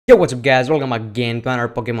Yo, what's up guys, welcome again to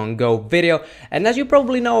another Pokemon Go video. And as you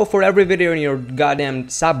probably know, for every video in your goddamn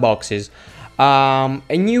sub boxes, a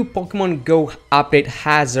new Pokemon Go update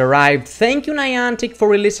has arrived. Thank you Niantic for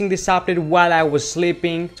releasing this update while I was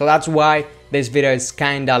sleeping, so that's why this video is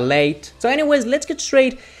kinda late. So anyways, let's get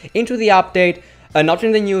straight into the update. Not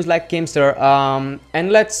in the news like Kimster,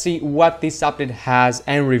 and let's see what this update has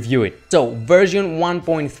and review it. So, version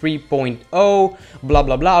 1.3.0, blah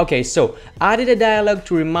blah blah. Okay, so added a dialogue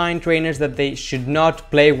to remind trainers that they should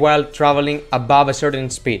not play while traveling above a certain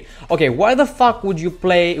speed. Okay, why the fuck would you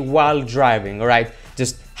play while driving, alright?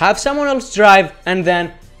 Just have someone else drive and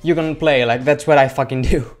then you can play, like that's what I fucking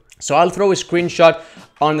do. So I'll throw a screenshot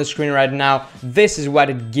on the screen right now. This is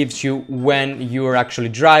what it gives you when you're actually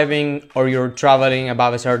driving or you're traveling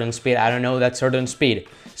above a certain speed. I don't know that certain speed.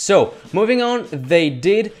 So moving on, they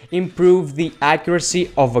did improve the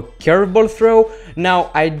accuracy of a curveball throw.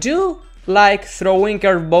 Now I do like throwing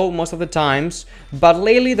curveball most of the times, but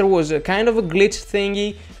lately there was a kind of a glitch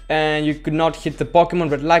thingy and you could not hit the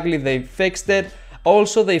Pokemon, but luckily they fixed it.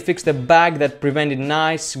 Also, they fixed a bug that prevented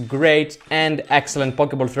nice, great, and excellent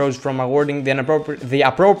Pokeball throws from awarding the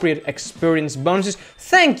appropriate experience bonuses.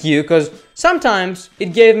 Thank you, because sometimes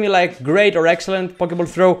it gave me like great or excellent Pokeball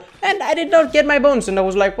throw, and I did not get my bonus, and I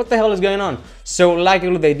was like, what the hell is going on? So,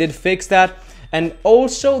 luckily, they did fix that. And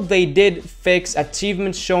also, they did fix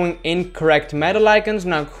achievements showing incorrect medal icons.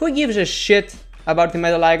 Now, who gives a shit about the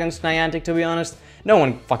medal icons, Niantic, to be honest? No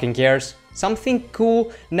one fucking cares. Something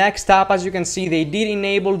cool next up, as you can see, they did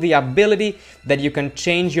enable the ability that you can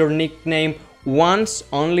change your nickname once,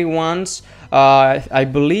 only once. I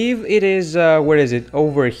believe it is, where is it?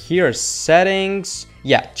 Over here, settings.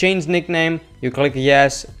 Yeah, change nickname, you click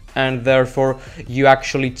yes, and therefore you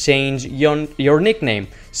actually change your nickname.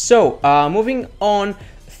 So, moving on.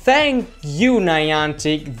 Thank you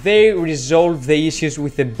Niantic, they resolved the issues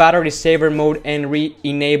with the battery saver mode and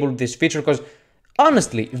re-enabled this feature, because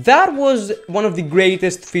honestly, that was one of the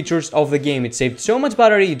greatest features of the game. It saved so much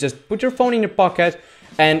battery. You just put your phone in your pocket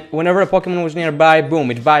and whenever a Pokemon was nearby,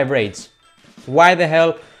 boom, it vibrates. Why the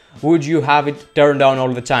hell would you have it turned on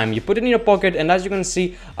all the time? You put it in your pocket and as you can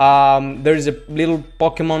see, there is a little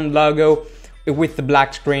Pokemon logo with the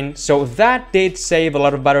black screen. So that did save a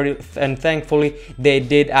lot of battery and thankfully they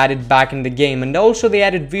did add it back in the game. And also they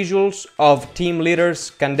added visuals of team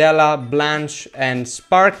leaders, Candela, Blanche and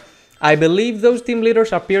Spark. I believe those team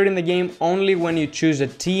leaders appear in the game only when you choose a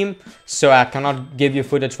team, so I cannot give you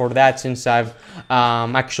footage for that since I've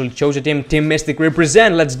actually chose a team. Team Mystic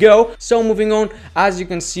represent, let's go! So moving on, as you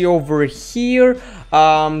can see over here,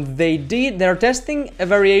 they're testing a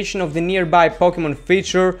variation of the nearby Pokemon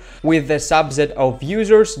feature with a subset of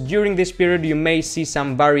users. During this period you may see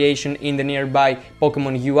some variation in the nearby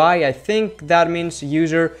Pokemon UI. I think that means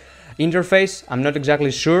user interface, I'm not exactly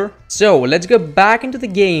sure. So let's go back into the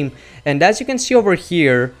game, and as you can see over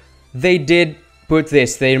here, they did put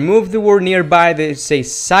this. They removed the word nearby. They say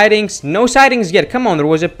sightings. No sightings yet. Come on, there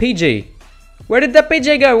was a PG. Where did that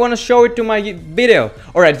PJ go? I want to show it to my video.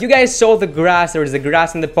 Alright, you guys saw the grass. There is the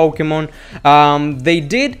grass in the Pokemon. They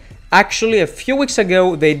did actually a few weeks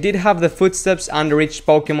ago, they did have the footsteps under each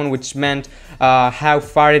Pokemon, which meant how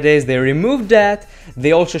far it is. They removed that.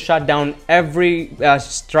 They also shut down every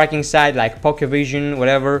striking site like Pokevision,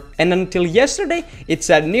 whatever. And until yesterday, it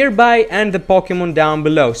said nearby and the Pokemon down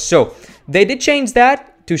below. So they did change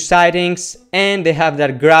that to sightings and they have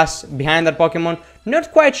that grass behind that Pokemon.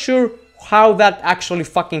 Not quite sure how that actually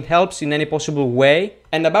fucking helps in any possible way.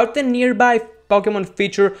 And about the nearby Pokemon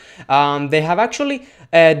feature, they have actually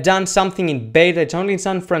done something in beta. It's only in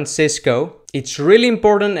San Francisco. It's really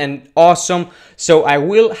important and awesome, so I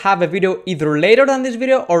will have a video either later than this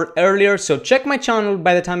video or earlier, so check my channel.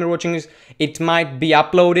 By the time you're watching this, it might be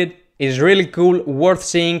uploaded. It's really cool, worth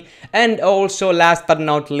seeing. And also, last but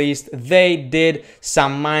not least, they did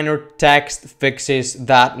some minor text fixes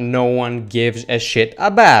that no one gives a shit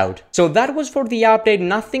about. So that was for the update,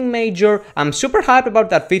 nothing major. I'm super hyped about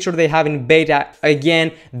that feature they have in beta.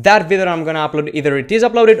 Again, that video I'm gonna upload, either it is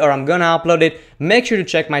uploaded or I'm gonna upload it. Make sure to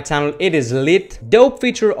check my channel, it is lit. Dope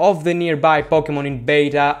feature of the nearby Pokemon in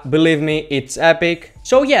beta, believe me, it's epic.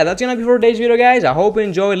 So yeah, that's gonna be for today's video guys. I hope you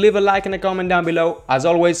enjoy. Leave a like and a comment down below. As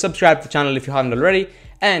always, subscribe to the channel if you haven't already,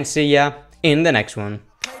 and see ya in the next one.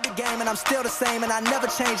 The game and I'm still the same and I never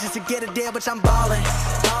change just to get a deal, but I'm ballin'.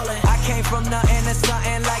 I came from nothing to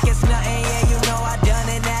something.